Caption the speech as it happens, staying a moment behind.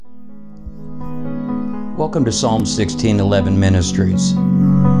Welcome to Psalm 1611 Ministries.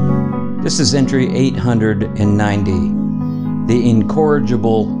 This is entry 890, The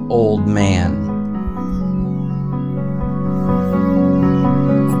Incorrigible Old Man.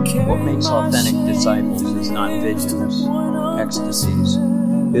 What makes authentic disciples is not visions, ecstasies,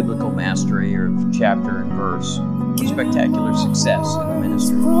 biblical mastery of chapter and verse, or spectacular success in the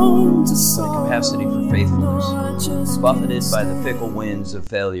ministry, but a capacity for faithfulness, buffeted by the fickle winds of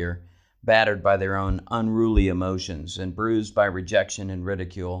failure, battered by their own unruly emotions, and bruised by rejection and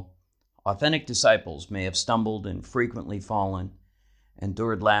ridicule. Authentic disciples may have stumbled and frequently fallen,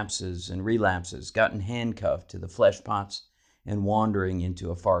 endured lapses and relapses, gotten handcuffed to the flesh pots, and wandering into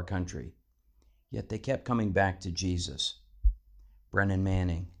a far country. Yet they kept coming back to Jesus. Brennan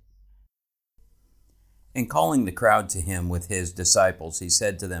Manning. In calling the crowd to him with his disciples, he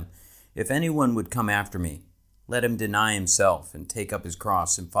said to them, "If anyone would come after me, let him deny himself and take up his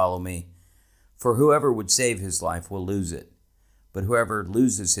cross and follow me. For whoever would save his life will lose it, but whoever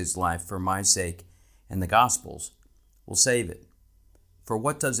loses his life for my sake and the gospel's will save it. For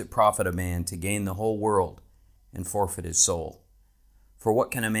what does it profit a man to gain the whole world and forfeit his soul? For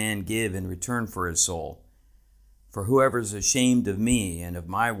what can a man give in return for his soul? For whoever is ashamed of me and of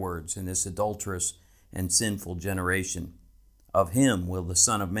my words in this adulterous and sinful generation, of him will the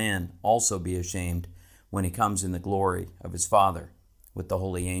Son of Man also be ashamed when he comes in the glory of his Father with the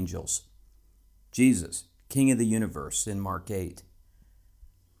holy angels." Jesus, King of the universe, in Mark 8.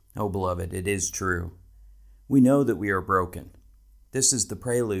 Oh, beloved, it is true. We know that we are broken. This is the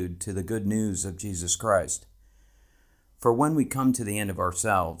prelude to the good news of Jesus Christ. For when we come to the end of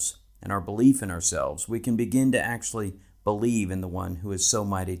ourselves and our belief in ourselves, we can begin to actually believe in the one who is so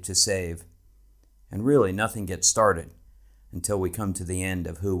mighty to save. And really, nothing gets started until we come to the end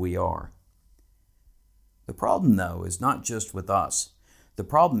of who we are. The problem, though, is not just with us. The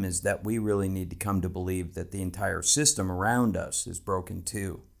problem is that we really need to come to believe that the entire system around us is broken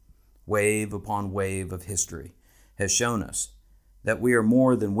too. Wave upon wave of history has shown us that we are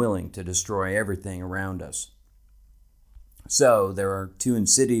more than willing to destroy everything around us. So there are two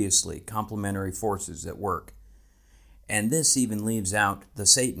insidiously complementary forces at work. And this even leaves out the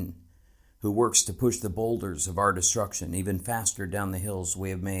Satan, who works to push the boulders of our destruction even faster down the hills we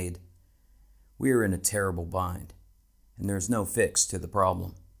have made. We are in a terrible bind, and there is no fix to the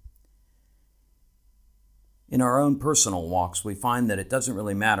problem. In our own personal walks, we find that it doesn't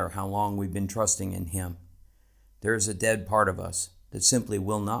really matter how long we've been trusting in Him. There is a dead part of us that simply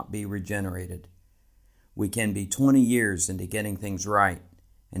will not be regenerated. We can be 20 years into getting things right,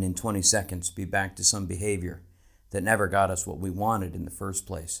 and in 20 seconds be back to some behavior that never got us what we wanted in the first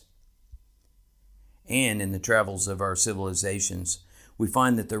place. And in the travels of our civilizations, we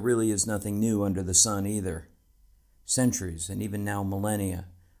find that there really is nothing new under the sun either. Centuries, and even now millennia,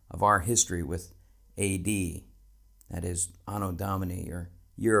 of our history with AD, that is, Anno Domini, or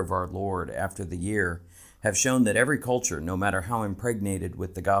Year of our Lord, after the year, have shown that every culture, no matter how impregnated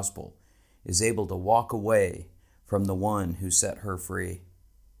with the gospel, is able to walk away from the one who set her free.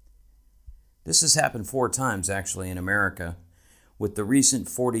 This has happened 4 times, actually, in America, with the recent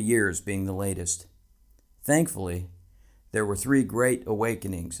 40 years being the latest. Thankfully, there were 3 great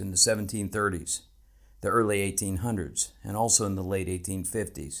awakenings in the 1730s, the early 1800s, and also in the late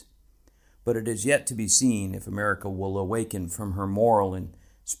 1850s. But it is yet to be seen if America will awaken from her moral and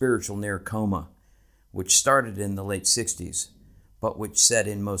spiritual near coma, which started in the late 60s, but which set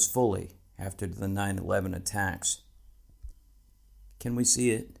in most fully after the 9/11 attacks. Can we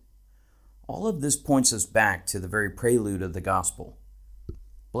see it? All of this points us back to the very prelude of the gospel.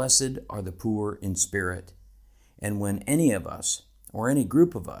 Blessed are the poor in spirit. And when any of us, or any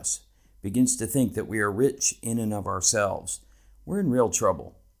group of us, begins to think that we are rich in and of ourselves, we're in real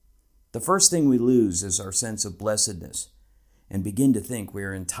trouble. The first thing we lose is our sense of blessedness and begin to think we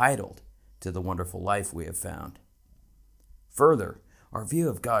are entitled to the wonderful life we have found. Further, our view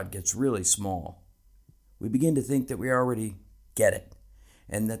of God gets really small. We begin to think that we already get it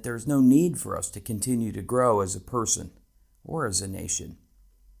and that there's no need for us to continue to grow as a person or as a nation.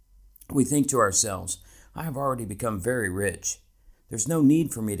 We think to ourselves, I have already become very rich. There's no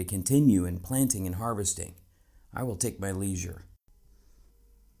need for me to continue in planting and harvesting. I will take my leisure.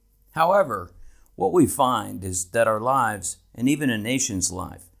 However, what we find is that our lives, and even a nation's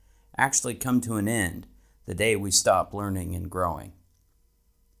life, actually come to an end the day we stop learning and growing.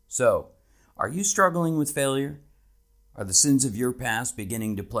 So, are you struggling with failure? Are the sins of your past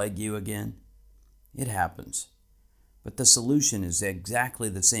beginning to plague you again? It happens. But the solution is exactly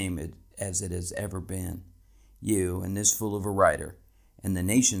the same as it has ever been. You, and this fool of a writer, and the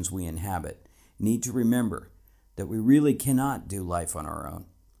nations we inhabit, need to remember that we really cannot do life on our own.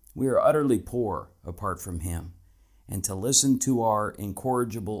 We are utterly poor apart from him, and to listen to our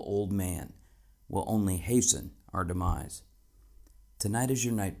incorrigible old man will only hasten our demise. Tonight is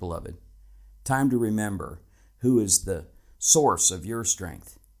your night, beloved. Time to remember who is the source of your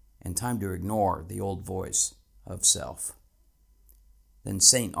strength, and time to ignore the old voice of self. Then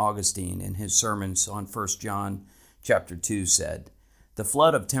St. Augustine, in his sermons on 1 John chapter 2, said, "The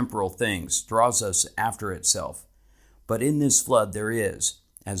flood of temporal things draws us after itself, but in this flood there is,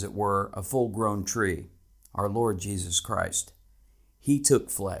 as it were, a full-grown tree, our Lord Jesus Christ. He took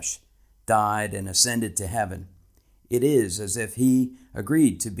flesh, died, and ascended to heaven. It is as if he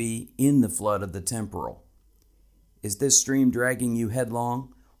agreed to be in the flood of the temporal. Is this stream dragging you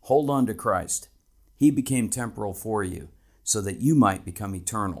headlong? Hold on to Christ. He became temporal for you, so that you might become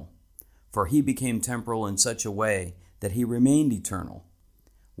eternal. For he became temporal in such a way that he remained eternal.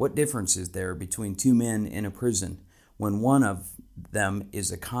 What difference is there between two men in a prison when one of them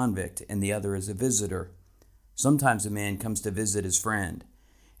is a convict and the other is a visitor? Sometimes a man comes to visit his friend,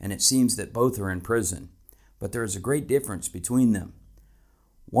 and it seems that both are in prison, but there is a great difference between them.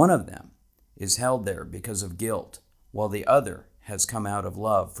 One of them is held there because of guilt, while the other has come out of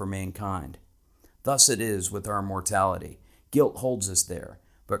love for mankind. Thus it is with our mortality. Guilt holds us there,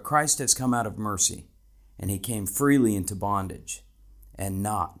 but Christ has come out of mercy, and he came freely into bondage, and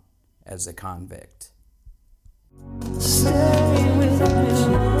not as a convict." Stay with me.